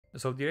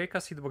So the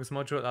Raycast Hitbox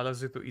module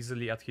allows you to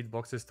easily add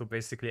hitboxes to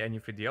basically any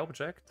 3D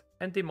object,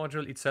 and the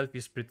module itself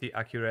is pretty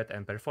accurate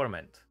and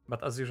performant.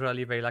 But as usual,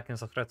 leave a like and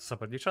subscribe to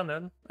support the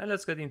channel, and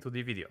let's get into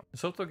the video.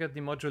 So to get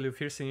the module, you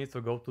first need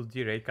to go to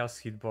the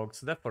Raycast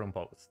Hitbox dev forum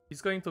post.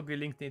 It's going to be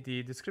linked in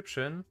the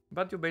description,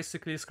 but you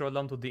basically scroll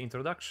down to the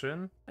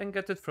introduction and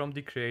get it from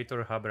the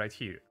creator hub right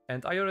here.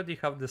 And I already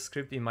have the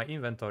script in my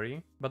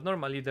inventory, but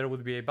normally there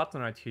would be a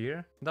button right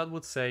here that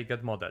would say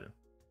get model.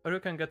 Or you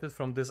can get it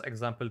from this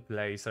example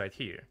place right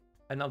here.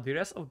 And now the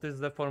rest of this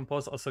dev forum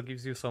post also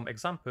gives you some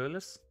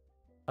examples,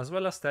 as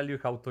well as tell you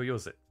how to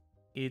use it.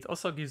 It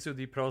also gives you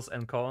the pros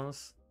and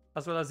cons,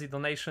 as well as the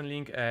donation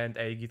link and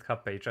a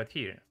GitHub page right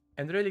here.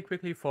 And really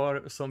quickly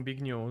for some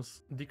big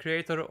news, the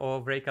creator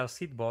of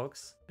Raycast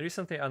Hitbox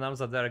recently announced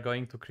that they are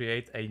going to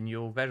create a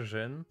new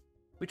version,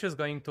 which is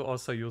going to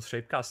also use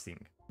shapecasting.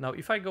 Now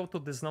if I go to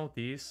this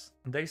notice,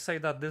 they say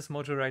that this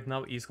module right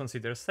now is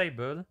considered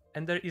stable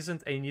and there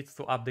isn't a need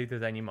to update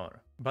it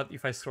anymore. But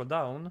if I scroll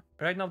down,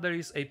 right now there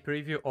is a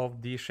preview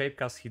of the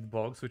Shapecast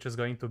Hitbox, which is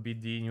going to be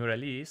the new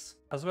release,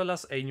 as well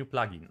as a new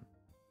plugin.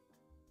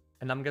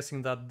 And I'm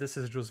guessing that this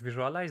is just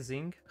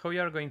visualizing how you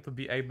are going to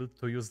be able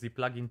to use the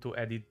plugin to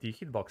edit the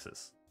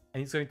hitboxes.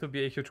 And it's going to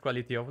be a huge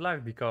quality of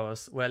life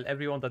because, well,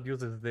 everyone that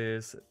uses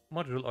this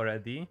module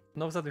already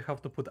knows that you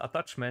have to put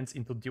attachments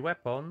into the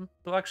weapon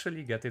to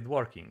actually get it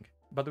working.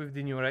 But with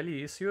the new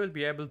release, you will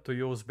be able to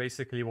use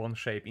basically one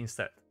shape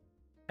instead.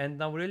 And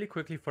now really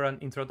quickly for an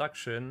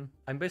introduction,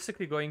 I'm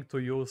basically going to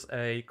use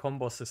a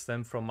combo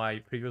system from my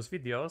previous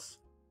videos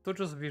to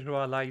just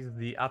visualize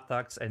the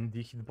attacks and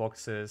the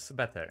hitboxes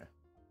better.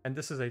 And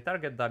this is a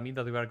target dummy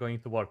that we are going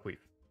to work with.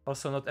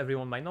 Also, not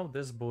everyone might know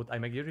this, but I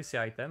make UGC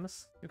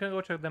items. You can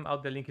go check them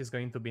out, the link is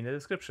going to be in the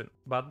description.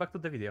 But back to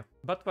the video.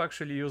 But to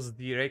actually use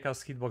the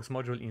Raycast Hitbox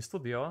module in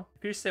Studio,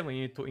 first we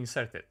need to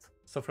insert it.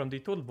 So from the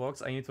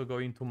toolbox I need to go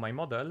into my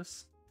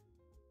models,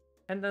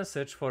 and then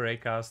search for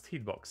Raycast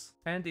Hitbox.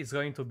 And it's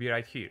going to be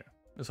right here.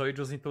 So you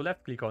just need to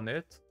left click on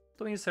it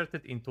to insert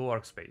it into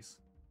workspace.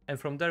 And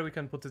from there we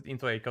can put it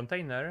into a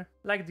container,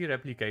 like the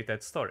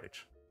replicated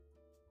storage.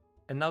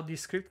 And now the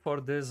script for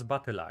this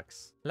battle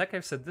axe. Like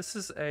I've said, this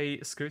is a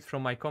script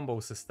from my combo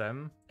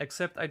system,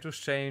 except I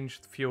just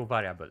changed few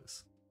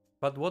variables.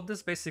 But what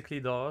this basically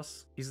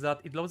does is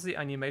that it loads the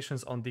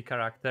animations on the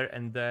character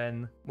and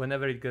then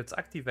whenever it gets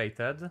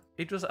activated,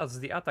 it just adds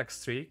the attack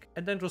streak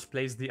and then just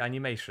plays the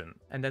animation.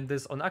 And then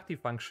this onActive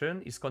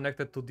function is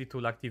connected to the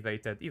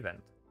toolActivated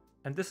event.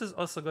 And this is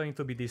also going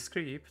to be the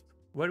script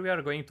where we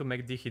are going to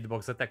make the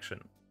hitbox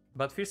detection.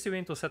 But first we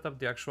need to set up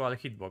the actual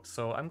hitbox,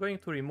 so I'm going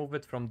to remove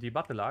it from the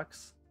battle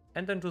axe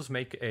and then just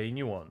make a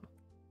new one.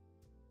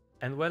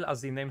 And well,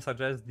 as the name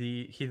suggests,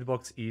 the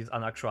hitbox is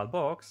an actual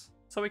box,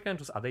 so we can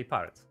just add a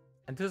part.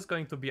 And this is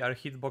going to be our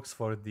hitbox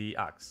for the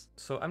axe.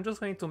 So I'm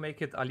just going to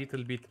make it a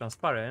little bit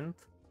transparent,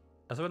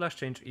 as well as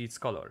change its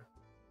color.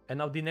 And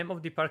now the name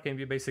of the part can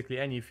be basically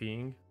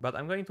anything, but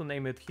I'm going to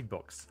name it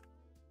hitbox.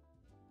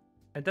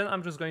 And then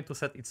I'm just going to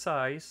set its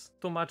size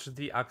to match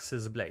the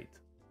axe's blade.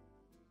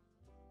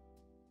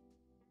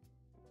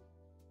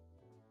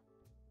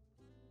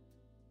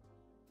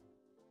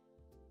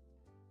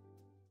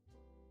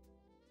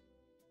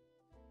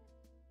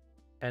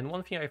 And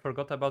one thing I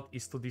forgot about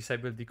is to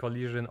disable the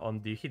collision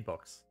on the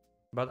hitbox.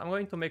 But I'm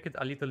going to make it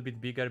a little bit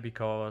bigger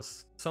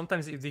because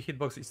sometimes if the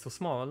hitbox is too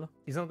small,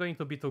 it's not going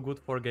to be too good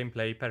for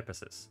gameplay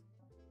purposes.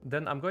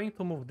 Then I'm going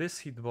to move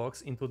this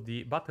hitbox into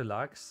the battle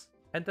axe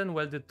and then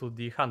weld it to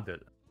the handle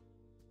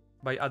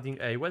by adding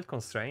a weld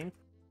constraint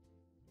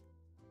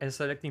and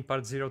selecting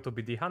part 0 to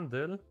be the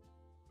handle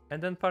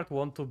and then part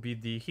 1 to be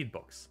the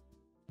hitbox.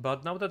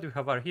 But now that we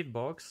have our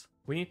hitbox,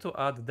 we need to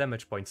add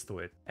damage points to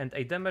it, and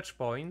a damage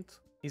point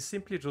is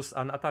simply just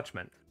an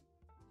attachment.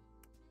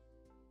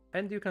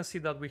 And you can see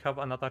that we have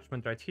an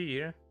attachment right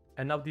here,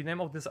 and now the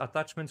name of this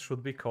attachment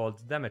should be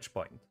called damage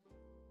point.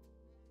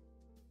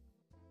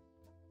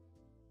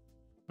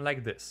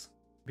 Like this,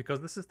 because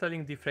this is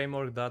telling the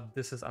framework that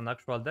this is an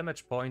actual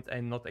damage point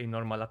and not a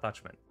normal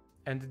attachment.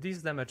 And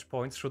these damage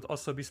points should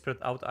also be spread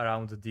out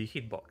around the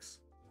hitbox.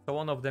 So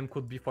one of them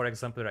could be, for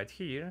example, right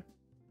here,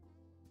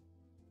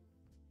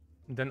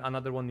 then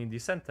another one in the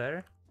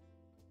center.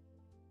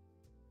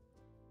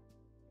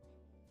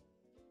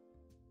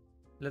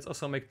 Let's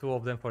also make 2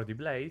 of them for the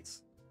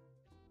blades.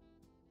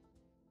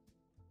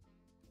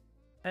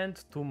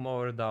 And 2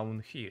 more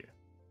down here.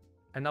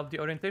 And now the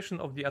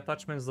orientation of the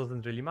attachments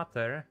doesn't really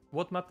matter.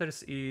 What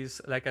matters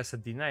is, like I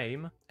said, the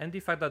name and the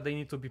fact that they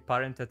need to be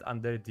parented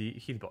under the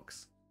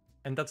hitbox.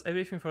 And that's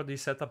everything for the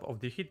setup of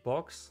the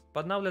hitbox,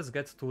 but now let's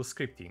get to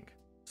scripting.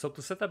 So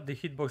to set up the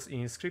hitbox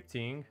in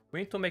scripting,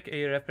 we need to make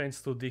a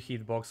reference to the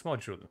hitbox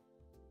module.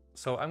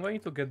 So I'm going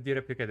to get the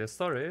replicated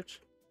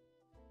storage,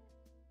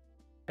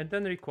 and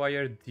then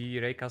require the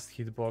Raycast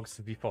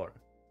Hitbox v4.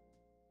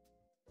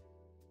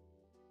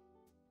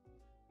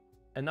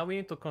 And now we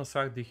need to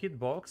construct the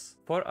hitbox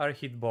for our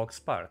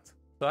hitbox part.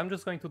 So I'm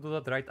just going to do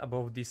that right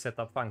above the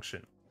setup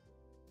function.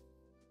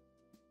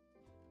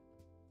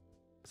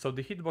 So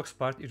the hitbox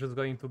part is just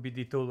going to be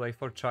the toolway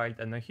for child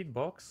and a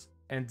hitbox,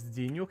 And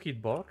the new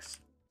hitbox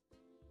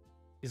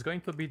is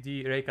going to be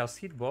the Raycast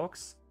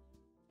Hitbox,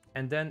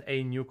 and then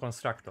a new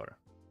constructor.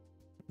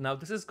 Now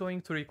this is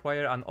going to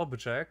require an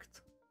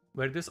object,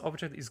 where this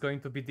object is going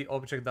to be the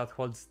object that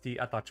holds the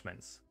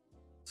attachments.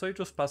 So you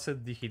just pass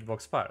it the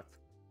hitbox part.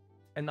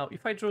 And now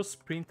if I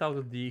just print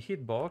out the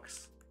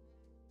hitbox,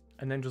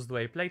 and then just do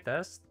a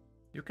playtest,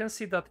 you can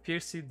see that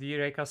firstly the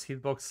Raycast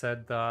Hitbox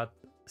said that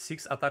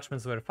 6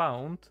 attachments were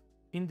found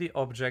in the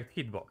object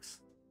hitbox.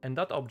 And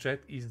that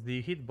object is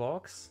the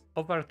hitbox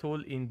of our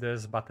tool in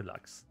this battle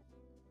axe.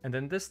 And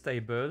then this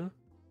table,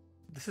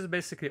 this is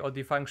basically all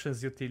the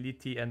functions,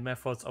 utility, and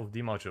methods of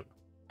the module.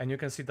 And you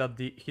can see that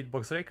the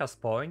hitbox raycast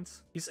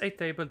points is a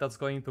table that's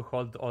going to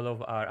hold all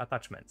of our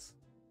attachments.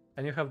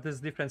 And you have this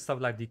different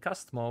stuff like the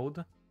cast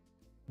mode,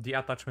 the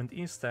attachment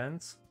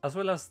instance, as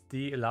well as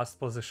the last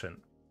position.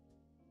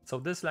 So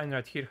this line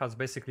right here has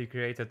basically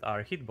created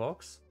our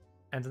hitbox,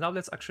 and now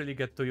let's actually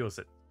get to use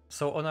it.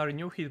 So on our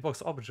new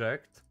hitbox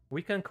object,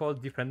 we can call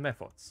different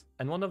methods.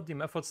 And one of the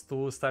methods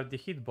to start the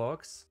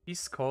hitbox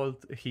is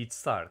called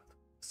hitStart.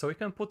 So we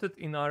can put it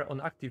in our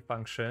onActive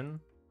function.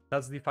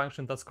 That's the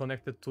function that's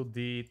connected to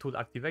the tool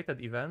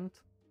activated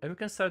event. And we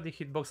can start the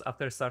hitbox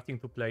after starting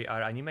to play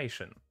our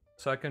animation.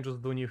 So I can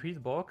just do new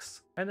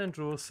hitbox and then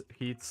choose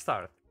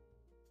hitStart.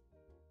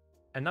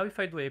 And now if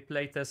I do a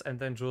playtest and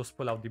then just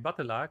pull out the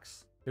battle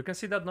axe, you can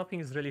see that nothing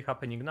is really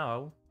happening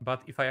now,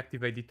 but if I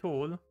activate the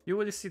tool, you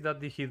will see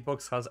that the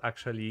hitbox has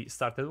actually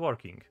started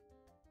working.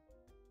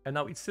 And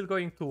now it's still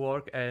going to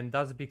work, and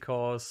that's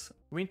because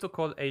we need to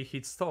call a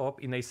hit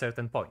stop in a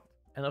certain point.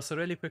 And also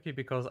really quickly,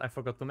 because I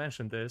forgot to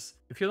mention this,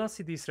 if you don't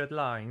see these red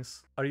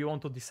lines, or you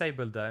want to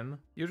disable them,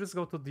 you just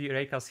go to the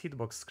Raycast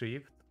Hitbox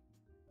script,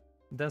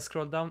 then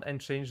scroll down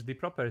and change the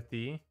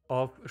property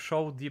of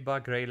show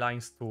debug gray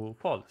lines to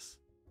false.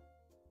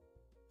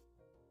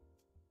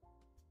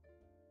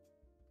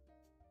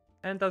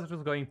 And that's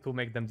just going to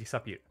make them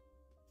disappear.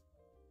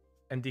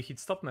 And the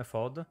hitStop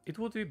method, it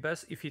would be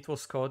best if it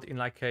was called in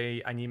like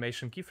a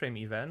animation keyframe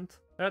event,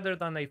 rather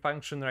than a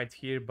function right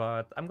here,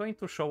 but I'm going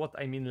to show what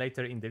I mean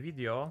later in the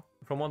video,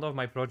 from one of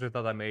my projects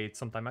that I made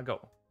some time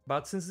ago.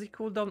 But since the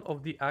cooldown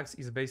of the axe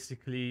is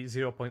basically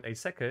 0.8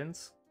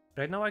 seconds,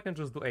 right now I can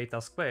just do a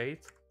task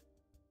wait,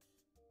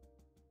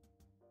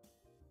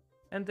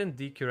 and then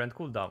the current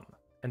cooldown.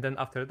 And then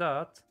after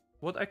that,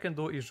 what I can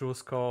do is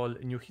just call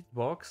new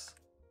hitbox,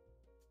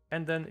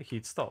 and then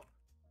hitStop.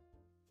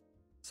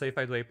 So if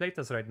I do a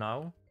playtest right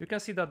now, you can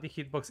see that the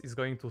hitbox is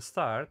going to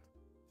start,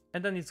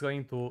 and then it's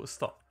going to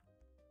stop.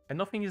 And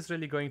nothing is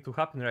really going to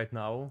happen right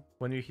now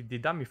when we hit the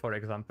dummy, for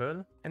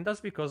example, and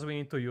that's because we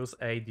need to use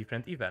a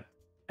different event.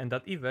 And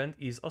that event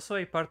is also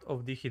a part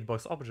of the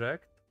hitbox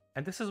object,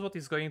 and this is what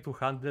is going to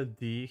handle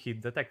the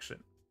hit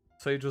detection.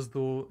 So you just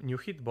do new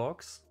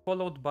hitbox,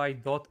 followed by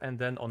dot and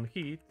then on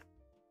hit,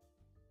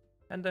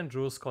 and then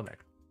choose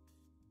connect.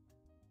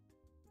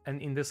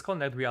 And in this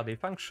connect we add a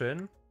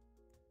function,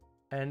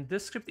 and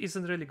this script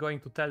isn't really going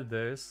to tell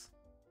this,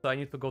 so I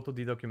need to go to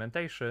the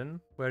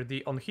documentation, where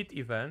the onHit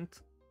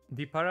event,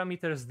 the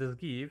parameters this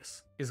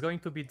gives is going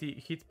to be the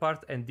hit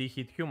part and the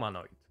hit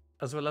humanoid,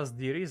 as well as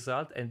the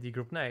result and the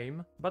group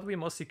name, but we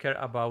mostly care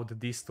about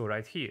these two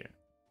right here.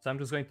 So I'm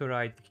just going to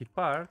write hit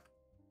part,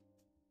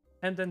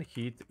 and then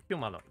hit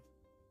humanoid.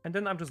 And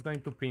then I'm just going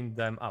to print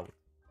them out.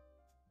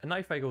 And now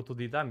if I go to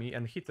the dummy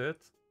and hit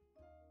it,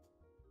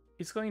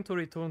 it's going to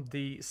return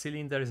the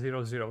cylinder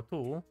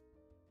 002,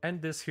 and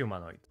this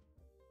humanoid.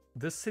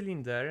 This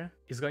cylinder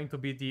is going to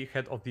be the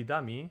head of the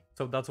dummy,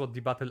 so that's what the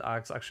battle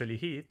axe actually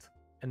hit,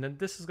 and then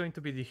this is going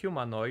to be the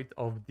humanoid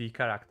of the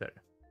character.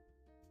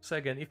 So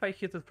again, if I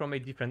hit it from a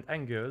different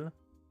angle,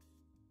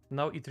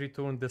 now it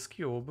returned this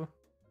cube,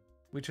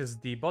 which is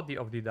the body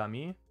of the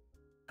dummy,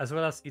 as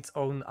well as its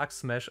own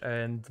axe mesh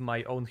and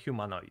my own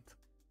humanoid.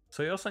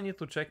 So you also need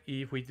to check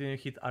if we didn't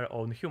hit our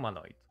own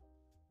humanoid.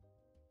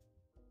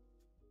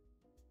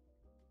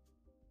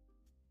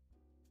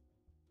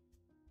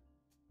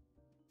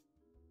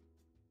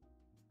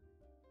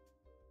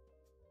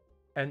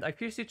 And I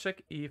firstly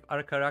check if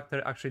our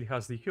character actually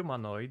has the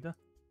humanoid,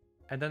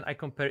 and then I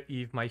compare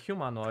if my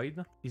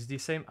humanoid is the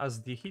same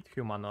as the hit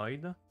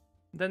humanoid.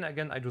 Then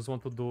again, I just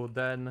want to do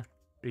then,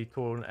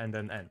 return, and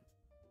then end.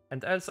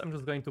 And else I'm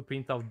just going to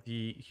print out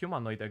the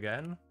humanoid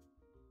again,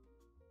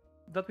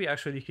 that we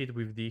actually hit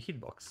with the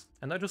hitbox.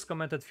 And I just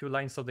commented a few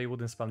lines so they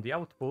wouldn't spam the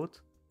output,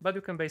 but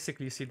you can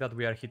basically see that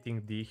we are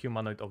hitting the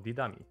humanoid of the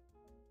dummy.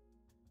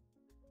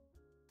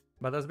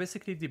 But that's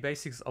basically the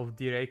basics of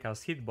the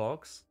Raycast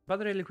Hitbox,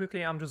 but really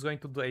quickly I'm just going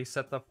to do a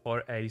setup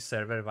for a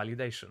server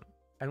validation.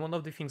 And one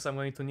of the things I'm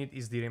going to need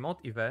is the remote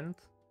event,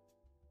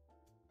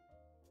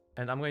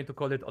 and I'm going to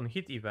call it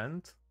onHit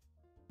event,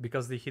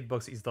 because the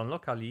hitbox is done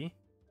locally,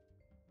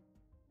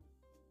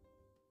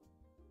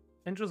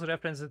 and just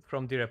reference it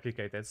from the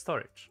replicated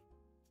storage.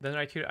 Then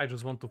right here I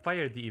just want to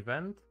fire the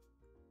event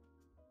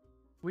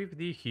with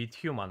the hit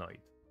humanoid.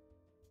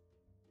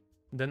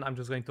 Then I'm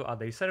just going to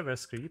add a server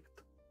script,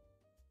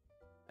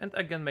 and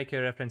again make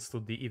a reference to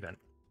the event.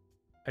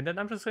 And then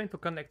I'm just going to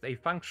connect a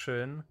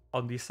function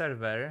on the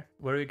server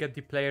where we get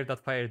the player that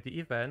fired the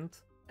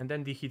event and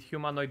then the hit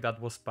humanoid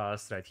that was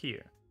passed right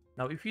here.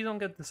 Now if we don't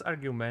get this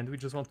argument, we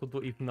just want to do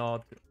if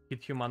not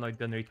hit humanoid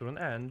then return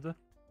end.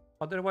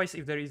 Otherwise,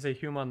 if there is a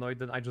humanoid,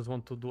 then I just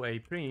want to do a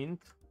print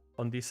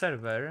on the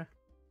server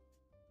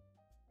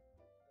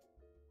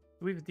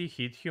with the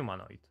hit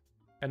humanoid.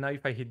 And now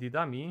if I hit the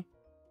dummy,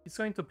 it's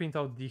going to print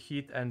out the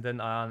hit and then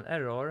an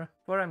error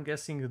for, I'm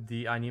guessing,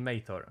 the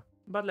animator.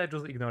 But let's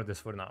just ignore this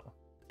for now.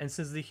 And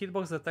since the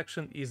hitbox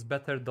detection is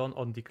better done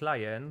on the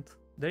client,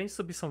 there needs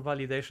to be some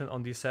validation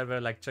on the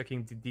server, like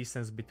checking the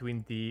distance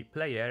between the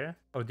player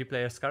or the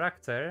player's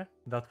character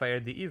that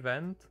fired the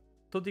event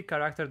to the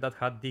character that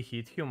had the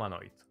hit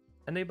humanoid.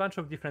 And a bunch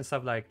of different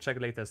stuff like check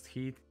latest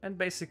hit and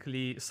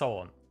basically so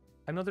on.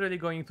 I'm not really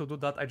going to do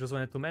that, I just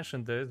wanted to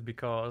mention this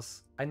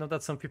because I know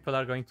that some people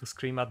are going to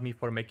scream at me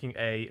for making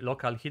a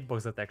local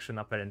hitbox detection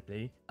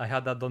apparently. I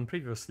had that done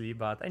previously,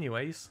 but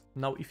anyways.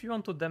 Now if you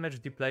want to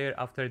damage the player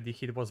after the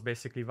hit was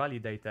basically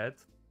validated,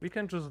 we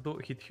can just do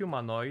hit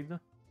humanoid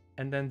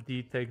and then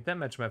the take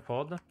damage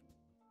method.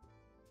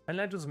 And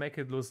let's just make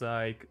it lose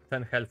like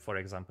 10 health for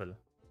example.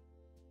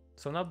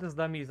 So now this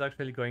dummy is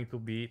actually going to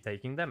be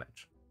taking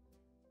damage.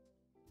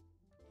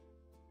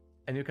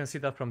 And you can see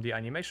that from the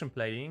animation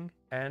playing,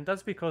 and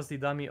that's because the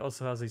dummy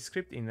also has a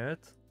script in it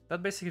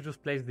that basically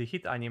just plays the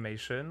hit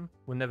animation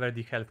whenever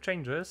the health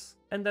changes,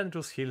 and then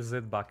just heals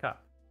it back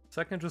up.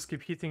 So I can just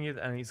keep hitting it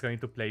and it's going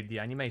to play the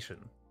animation.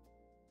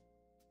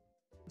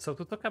 So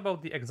to talk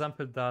about the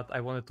example that I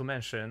wanted to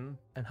mention,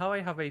 and how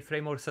I have a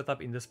framework set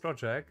up in this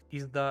project,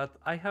 is that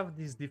I have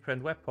these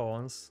different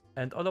weapons,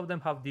 and all of them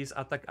have these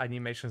attack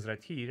animations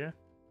right here.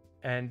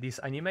 And these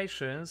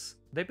animations,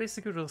 they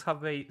basically just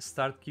have a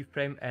start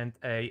keyframe and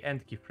a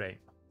end keyframe.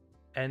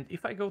 And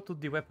if I go to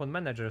the weapon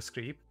manager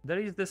script, there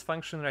is this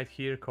function right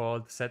here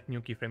called set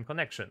new keyframe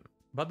connection.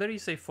 But there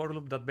is a for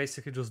loop that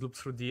basically just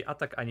loops through the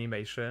attack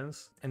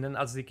animations and then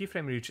adds the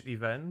keyframe reached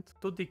event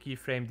to the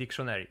keyframe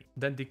dictionary.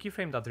 Then the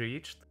keyframe that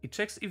reached, it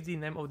checks if the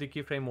name of the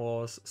keyframe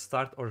was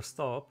start or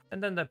stop,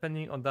 and then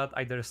depending on that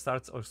either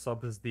starts or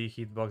stops the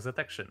hitbox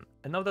detection.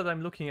 And now that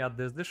I'm looking at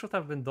this should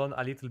have been done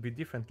a little bit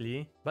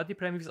differently, but the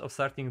premise of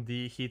starting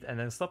the hit and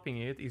then stopping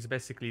it is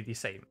basically the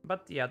same.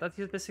 But yeah, that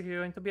is basically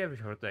going to be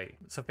everything for today.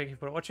 So thank you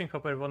for watching,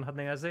 hope everyone had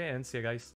a nice day and see you guys.